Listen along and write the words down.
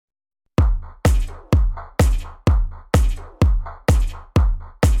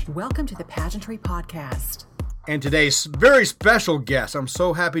Welcome to the Pageantry PodCast. And today's very special guest, I'm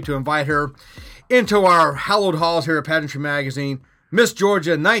so happy to invite her into our hallowed halls here at Pageantry Magazine, Miss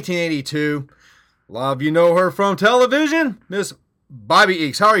Georgia 1982. A lot of you know her from television, Miss Bobbie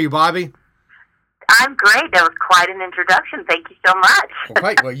Eakes. How are you, Bobbie? I'm great. That was quite an introduction. Thank you so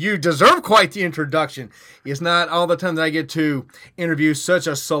much. Well, you deserve quite the introduction. It's not all the time that I get to interview such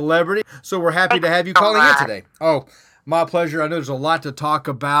a celebrity, so we're happy to have you calling in today. Oh, my pleasure. I know there's a lot to talk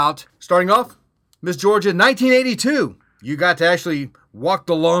about. Starting off, Miss Georgia 1982. You got to actually walk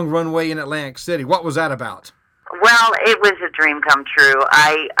the long runway in Atlantic City. What was that about? Well, it was a dream come true.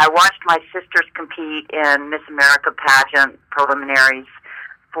 I watched my sisters compete in Miss America pageant preliminaries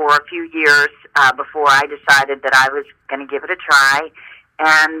for a few years before I decided that I was going to give it a try.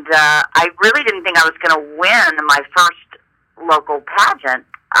 And I really didn't think I was going to win my first local pageant.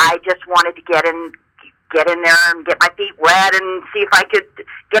 I just wanted to get in there and get my feet wet and see if I could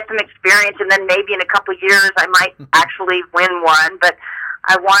get some experience, and then maybe in a couple of years I might actually win one. But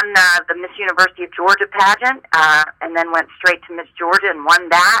I won the Miss University of Georgia pageant, and then went straight to Miss Georgia and won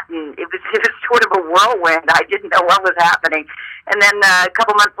that. And it was sort of a whirlwind. I didn't know what was happening. And then a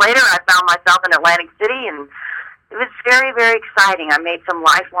couple months later, I found myself in Atlantic City, and it was very, very exciting. I made some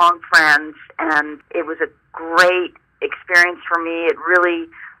lifelong friends, and it was a great experience for me. It really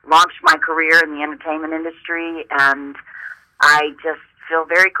launched my career in the entertainment industry, and I just feel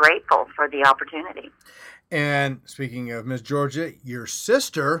very grateful for the opportunity. And speaking of Miss Georgia, your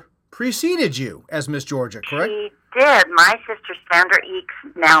sister preceded you as Miss Georgia, correct? She did. My sister, Sandra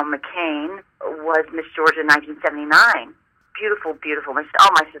Eakes, now McCain, was Miss Georgia in 1979. Beautiful, beautiful. All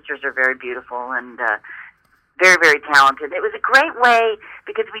my sisters are very beautiful and very, very talented. It was a great way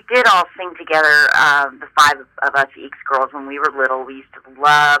because we did all sing together, the five of us Eakes girls, when we were little. We used to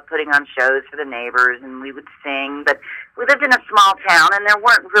love putting on shows for the neighbors, and we would sing. But we lived in a small town, and there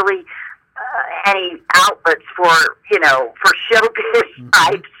weren't really any outlets for showbiz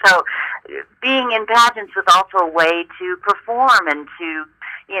type. So being in pageants was also a way to perform and to,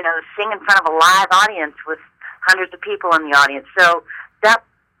 sing in front of a live audience with hundreds of people in the audience. So that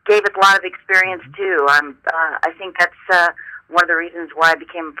gave us a lot of experience too. I think that's one of the reasons why I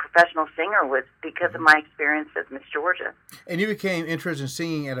became a professional singer, was because of my experience as Miss Georgia. And you became interested in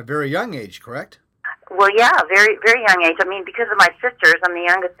singing at a very young age, correct? Well, yeah, very, very young age. I mean, because of my sisters, I'm the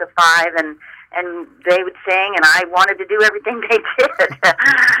youngest of five, and they would sing, and I wanted to do everything they did.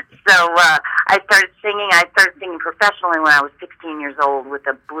 So I started singing professionally when I was 16 years old with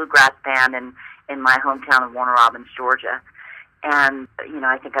a bluegrass band in my hometown of Warner Robins, Georgia. And,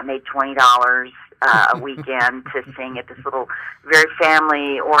 I think I made $20 a weekend to sing at this little, very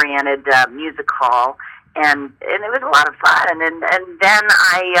family-oriented music hall. And it was a lot of fun. And then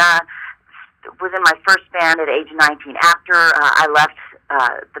I was in my first band at age 19. After I left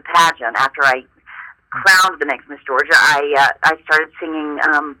the pageant, after I crowned the next Miss Georgia, I started singing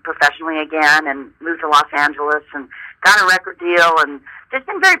professionally again and moved to Los Angeles and got a record deal, and just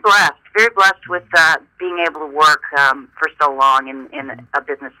been very blessed with being able to work for so long in a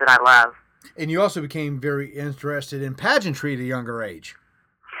business that I love. And you also became very interested in pageantry at a younger age.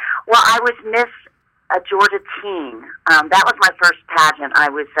 Well, I was Miss Georgia Teen. That was my first pageant. I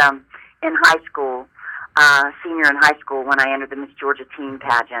was in high school, senior in high school, when I entered the Miss Georgia Teen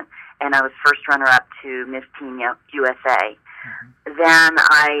pageant, and I was first runner-up to Miss Teen USA. Mm-hmm. Then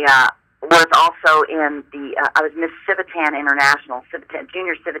I was also in I was Miss Civitan International.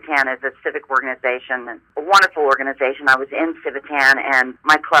 Junior Civitan is a civic organization, a wonderful organization. I was in Civitan, and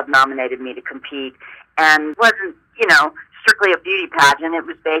my club nominated me to compete, and wasn't, strictly a beauty pageant. It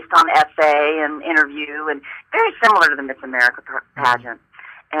was based on essay and interview, and very similar to the Miss America pageant.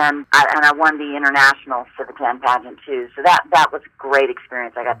 And I won the international Civitan pageant too. So that was a great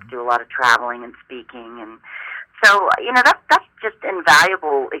experience. I got to do a lot of traveling and speaking, and so that's just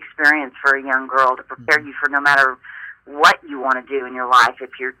invaluable experience for a young girl to prepare you for no matter what you want to do in your life.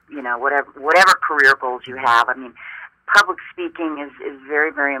 If you're whatever career goals you have. I mean, public speaking is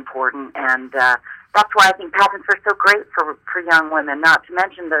very, very important, and that's why I think pageants are so great for young women. Not to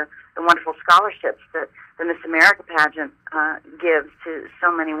mention the wonderful scholarships that the Miss America pageant gives to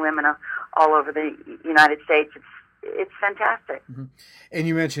so many women all over the United States. It's fantastic. Mm-hmm. And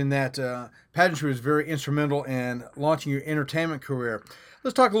you mentioned that pageantry was very instrumental in launching your entertainment career.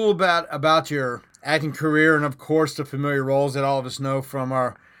 Let's talk a little bit about your acting career and, of course, the familiar roles that all of us know from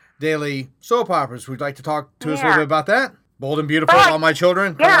our daily soap operas. Would you like to talk to us a little bit about that? Bold and Beautiful, All My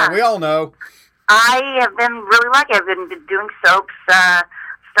Children. Yeah. Come on, we all know. I have been really lucky. I've been doing soaps.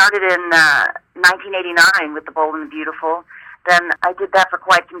 Started in 1989 with The Bold and the Beautiful. Then I did that for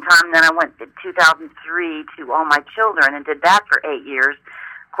quite some time. Then I went in 2003 to All My Children and did that for 8 years.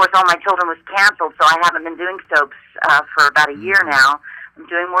 Of course, All My Children was canceled, so I haven't been doing soaps for about a year now. I'm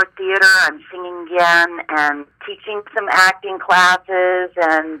doing more theater, I'm singing again, and teaching some acting classes,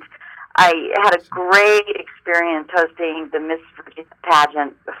 and I had a great experience hosting the Miss Virginia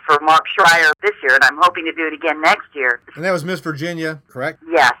pageant for Mark Schreier this year, and I'm hoping to do it again next year. And that was Miss Virginia, correct?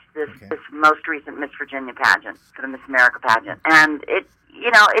 Yes, this most recent Miss Virginia pageant for the Miss America pageant. And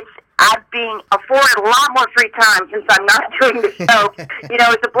I'm being afforded a lot more free time since I'm not doing the show.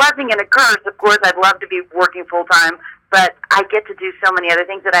 It's a blessing and a curse. Of course, I'd love to be working full-time, but I get to do so many other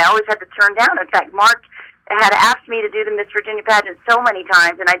things that I always had to turn down. In fact, Mark had asked me to do the Miss Virginia pageant so many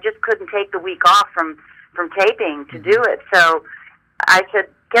times, and I just couldn't take the week off from taping to do it. So I said,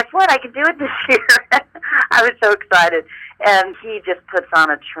 guess what? I can do it this year. I was so excited. And he just puts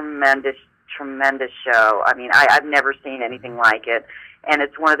on a tremendous, tremendous show. I mean, I've never seen anything like it. And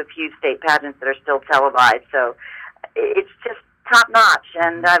it's one of the few state pageants that are still televised. So it's just top-notch,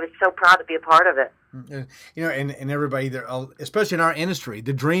 and I was so proud to be a part of it. And everybody there, especially in our industry,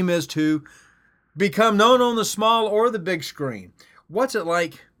 the dream is to become known on the small or the big screen. What's it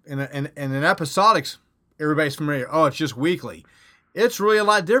like in an episodics? Everybody's familiar. Oh, it's just weekly. It's really a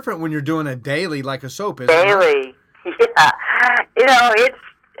lot different when you're doing a daily like a soap, isn't it? Daily, yeah.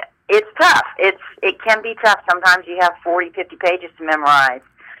 It's tough. It can be tough. Sometimes you have 40, 50 pages to memorize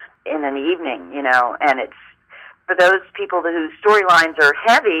in an evening, and it's for those people whose storylines are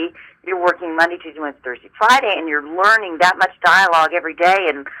heavy. You're working Monday, Tuesday, Wednesday, Thursday, Friday, and you're learning that much dialogue every day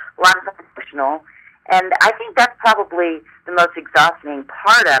and a lot of emotional. And I think that's probably the most exhausting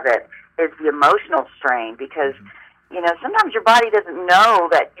part of it is the emotional strain because, sometimes your body doesn't know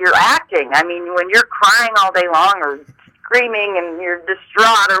that you're acting. I mean, when you're crying all day long or screaming and you're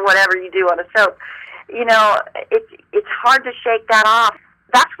distraught or whatever you do on a soap, it's hard to shake that off.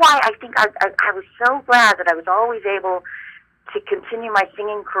 That's why I think I was so glad that I was always able to continue my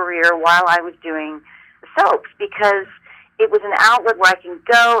singing career while I was doing the soaps because it was an outlet where I can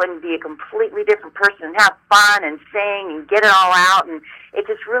go and be a completely different person and have fun and sing and get it all out, and it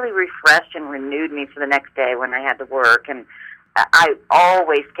just really refreshed and renewed me for the next day when I had to work. And I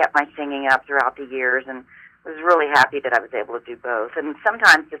always kept my singing up throughout the years and was really happy that I was able to do both. And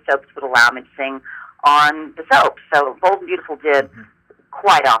sometimes the soaps would allow me to sing on the soaps. So Bold and Beautiful did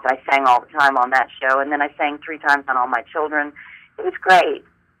quite often. I sang all the time on that show, and then I sang 3 times on All My Children. It was great.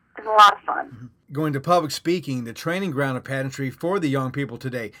 It was a lot of fun. Going to public speaking, the training ground of pageantry for the young people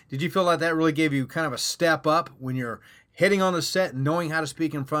today, did you feel like that really gave you kind of a step up when you're heading on the set and knowing how to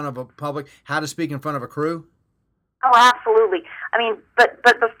speak in front of a public, how to speak in front of a crew? Oh, absolutely. I mean, but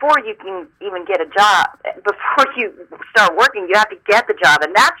before you can even get a job, before you start working, you have to get the job,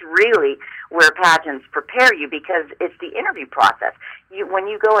 and that's really where pageants prepare you because it's the interview process. When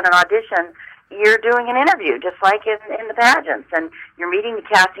you go in an audition, you're doing an interview, just like in the pageants, and you're meeting the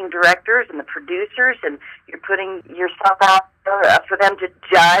casting directors and the producers, and you're putting yourself out for them to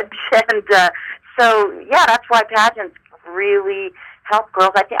judge. And so, yeah, that's why pageants really help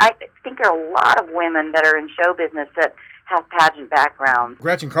girls. I think there are a lot of women that are in show business that have pageant backgrounds.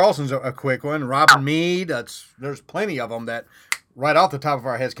 Gretchen Carlson's a quick one. Robin Meade. There's plenty of them that right off the top of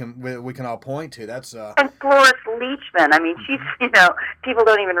our heads we can all point to. That's and Florence Leachman. I mean, she's people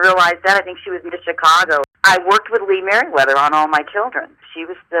don't even realize that. I think she was Miss Chicago. I worked with Lee Merriweather on All My Children. She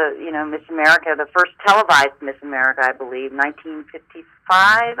was the Miss America, the first televised Miss America, I believe, 1955,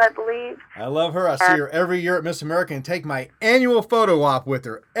 I believe. I love her. I see her every year at Miss America and take my annual photo op with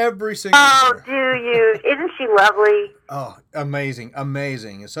her every single year. Oh, do you? Isn't she lovely? Oh, amazing,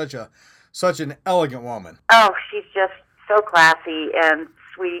 amazing. It's such an elegant woman. Oh, she's just so classy and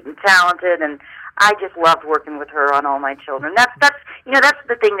sweet and talented, and I just loved working with her on All My Children. That's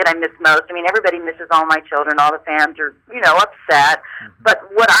the thing that I miss most. I mean, everybody misses All My Children. All the fans are, upset. But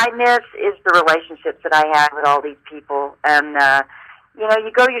what I miss is the relationships that I had with all these people. And,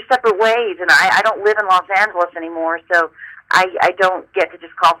 you go your separate ways. And I don't live in Los Angeles anymore, so I don't get to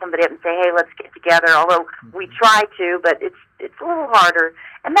just call somebody up and say, hey, let's get together. Although we try to, but it's a little harder.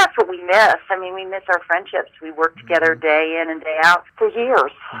 And that's what we miss. I mean, we miss our friendships. We worked together day in and day out for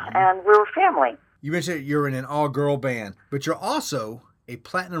years, and we were family. You mentioned you're in an all-girl band, but you're also a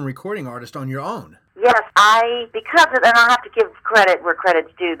platinum recording artist on your own. Yes, and I'll have to give credit where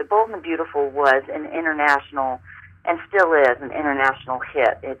credit's due. The Bold and Beautiful was an international, and still is, an international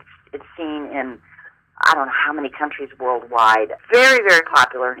hit. It's seen in, I don't know how many countries worldwide. Very, very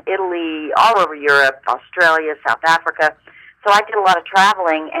popular in Italy, all over Europe, Australia, South Africa. So I did a lot of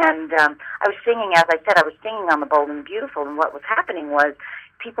traveling, and I was singing, as I said, I was singing on the Bold and Beautiful, and what was happening was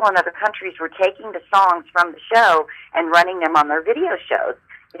people in other countries were taking the songs from the show and running them on their video shows.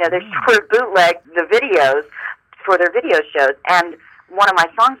 They sort of bootleg the videos for their video shows. And one of my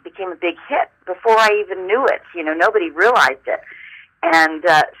songs became a big hit before I even knew it. Nobody realized it. And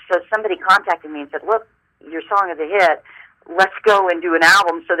so somebody contacted me and said, look, your song is a hit. Let's go and do an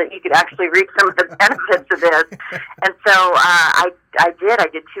album so that you could actually reap some of the benefits of this. And so I did. I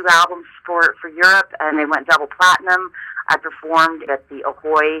did 2 albums for Europe, and they went double platinum. I performed at the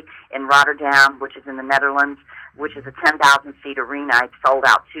Ahoy in Rotterdam, which is in the Netherlands, which is a 10,000-seat arena. I sold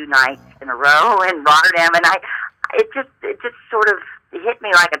out 2 nights in a row in Rotterdam, and it just sort of hit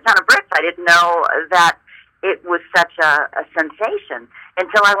me like a ton of bricks. I didn't know that it was such a sensation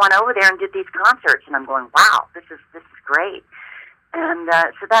until I went over there and did these concerts, and I'm going, wow, this is great. And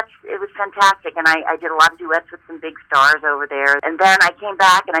so it was fantastic, and I did a lot of duets with some big stars over there. And then I came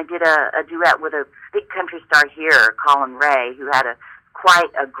back and I did a duet with a big country star here, Colin Ray, who had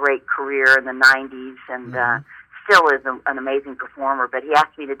quite a great career in the 90s and still is an amazing performer. But he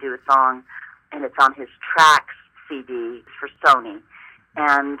asked me to do a song, and it's on his Tracks CD for Sony.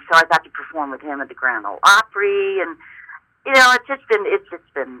 And so I got to perform with him at the Grand Ole Opry, and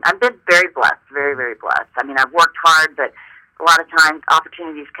I've been very blessed, very, very blessed. I mean, I've worked hard, but a lot of times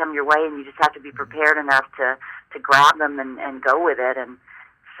opportunities come your way, and you just have to be prepared enough to grab them and go with it. And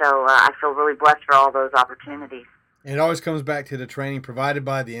so I feel really blessed for all those opportunities. And it always comes back to the training provided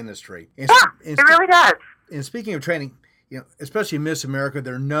by the industry. It really does. And speaking of training, especially Miss America,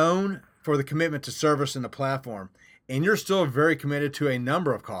 they're known for the commitment to service and the platform. And you're still very committed to a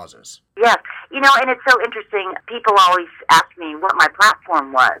number of causes. Yes. And it's so interesting. People always ask me what my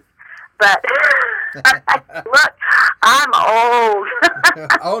platform was. But, look, I'm old.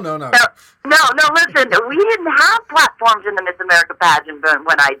 Oh, no. No, listen, we didn't have platforms in the Miss America pageant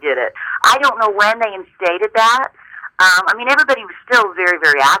when I did it. I don't know when they instated that. Everybody was still very,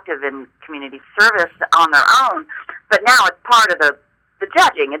 very active in community service on their own. But now it's part of the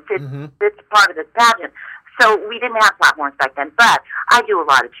judging. It's part of the pageant. So we didn't have platforms back then, but I do a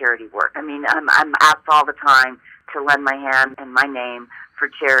lot of charity work. I'm asked all the time to lend my hand and my name for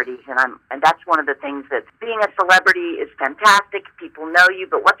charities, and that's one of the things that being a celebrity is fantastic. People know you,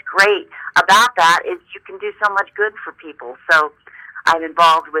 but what's great about that is you can do so much good for people. So I'm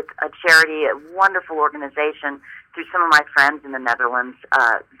involved with a charity, a wonderful organization through some of my friends in the Netherlands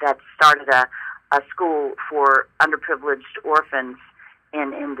that started a school for underprivileged orphans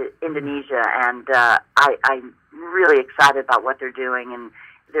in Indonesia, and I'm really excited about what they're doing. And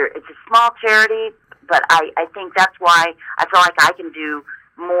it's a small charity, but I think that's why I feel like I can do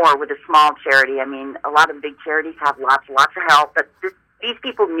more with a small charity. A lot of big charities have lots of help, but these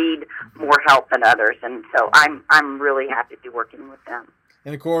people need more help than others, and so I'm really happy to be working with them.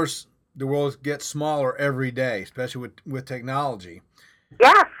 And of course, the world gets smaller every day, especially with technology.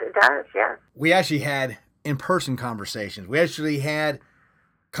 Yes, it does. Yes. We actually had in-person conversations. We actually had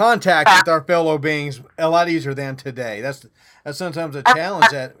contact with our fellow beings a lot easier than today. That's sometimes a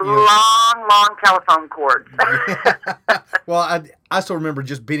challenge. Long telephone cords. Well, I still remember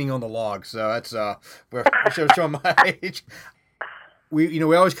just beating on the log, so that's showing my age. We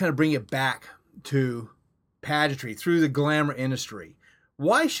always kind of bring it back to pageantry through the glamour industry.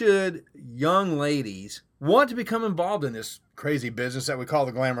 Why should young ladies want to become involved in this crazy business that we call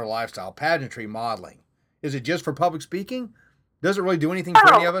the glamour lifestyle, pageantry modeling? Is it just for public speaking? Does it really do anything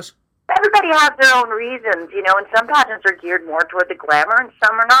for any of us? Everybody has their own reasons, and some pageants are geared more toward the glamour and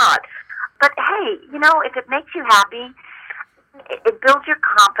some are not. But hey, if it makes you happy, it builds your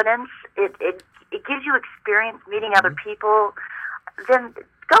confidence, it gives you experience meeting other people, then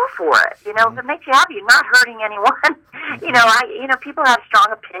go for it. If it makes you happy, you're not hurting anyone. People have strong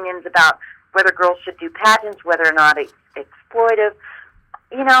opinions about whether girls should do pageants, whether or not it's exploitive.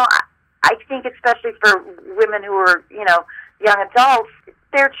 I think especially for women who are, young adults, it's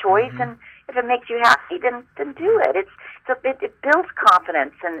their choice, and if it makes you happy, then do it. It builds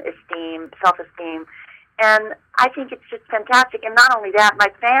confidence and esteem, self-esteem, and I think it's just fantastic. And not only that,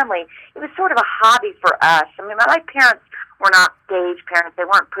 my family, it was sort of a hobby for us. My parents were not stage parents. They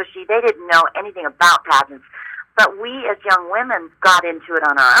weren't pushy. They didn't know anything about pageants. But we, as young women, got into it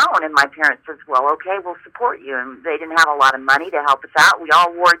on our own, and my parents said, well, okay, we'll support you. And they didn't have a lot of money to help us out. We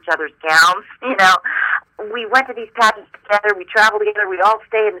all wore each other's gowns, We went to these pageants together. We traveled together. We'd all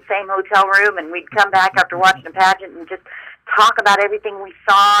stay in the same hotel room, and we'd come back after watching a pageant and just talk about everything we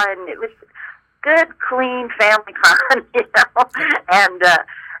saw. And it was good, clean family fun, And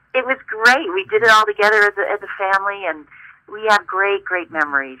it was great. We did it all together as a family, and we have great, great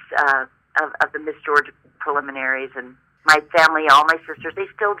memories of the Miss Georgia preliminaries. And my family, all my sisters, they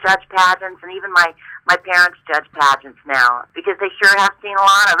still judge pageants, and even my parents judge pageants now because they sure have seen a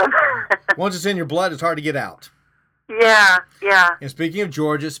lot of them. Once it's in your blood, it's hard to get out. Yeah. And speaking of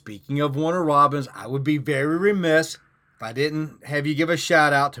Georgia, speaking of Warner Robins, I would be very remiss If I didn't have you give a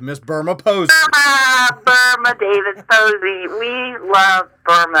shout out to Miss Burma Posey. Burma Davis Posey. We love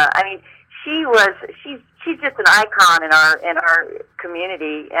Burma. I mean, she's just an icon in our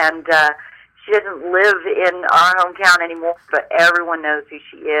community, and she doesn't live in our hometown anymore, but everyone knows who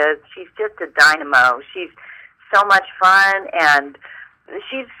she is. She's just a dynamo. She's so much fun, and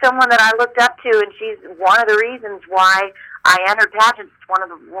she's someone that I looked up to, and she's one of the reasons why I entered pageants. One of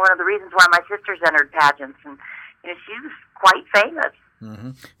the reasons why my sisters entered pageants, and she's quite famous. Mm-hmm.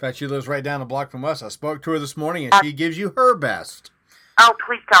 In fact, she lives right down the block from us. I spoke to her this morning, and she gives you her best. Oh,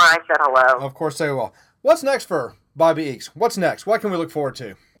 please tell her I said hello. Of course they will. What's next for Bobbie Eakes? What's next? What can we look forward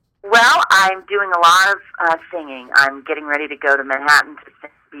to? Well, I'm doing a lot of singing. I'm getting ready to go to Manhattan to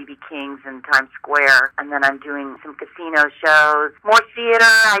sing B.B. King's in Times Square, and then I'm doing some casino shows, more theater.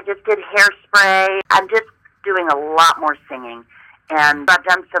 I just did Hairspray. I'm just doing a lot more singing. And I've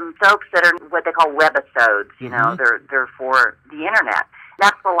done some soaps that are what they call webisodes. They're for the internet.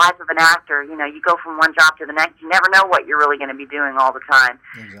 That's the life of an actor. You go from one job to the next. You never know what you're really going to be doing all the time.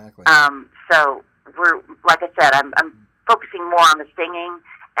 Exactly. So we're, like I said, I'm focusing more on the singing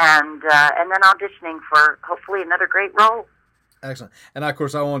and then auditioning for hopefully another great role. Excellent. And of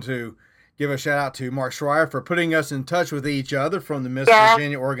course, I want to give a shout out to Mark Schreier for putting us in touch with each other from the Miss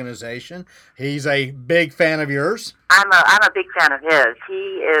Virginia organization. He's a big fan of yours. I'm a big fan of his. He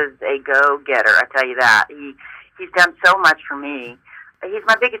is a go-getter, I tell you that. He's done so much for me. He's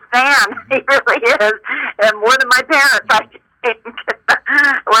my biggest fan. He really is. And more than my parents, I think,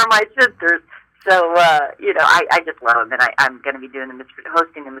 or my sisters. So, I just love him. And I'm going to be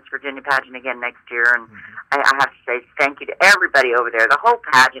hosting the Miss Virginia pageant again next year. And I have to say thank you to everybody over there. The whole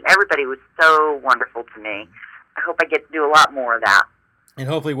pageant, everybody was so wonderful to me. I hope I get to do a lot more of that. And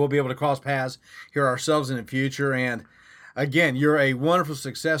hopefully we'll be able to cross paths here ourselves in the future. And again, you're a wonderful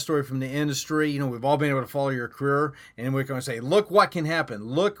success story from the industry. We've all been able to follow your career, and we're going to say, look what can happen.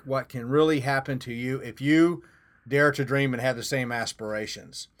 Look what can really happen to you if you dare to dream and have the same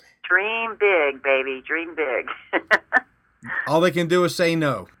aspirations. Dream big, baby. Dream big. All they can do is say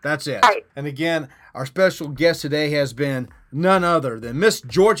no. That's it. Right. And again, our special guest today has been none other than Miss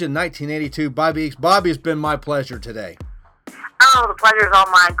Georgia 1982, Bobbie Eakes. Bobbie, it's been my pleasure today. Oh, the pleasure is all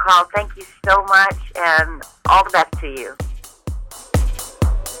mine, Carl. Thank you so much, and all the best to you.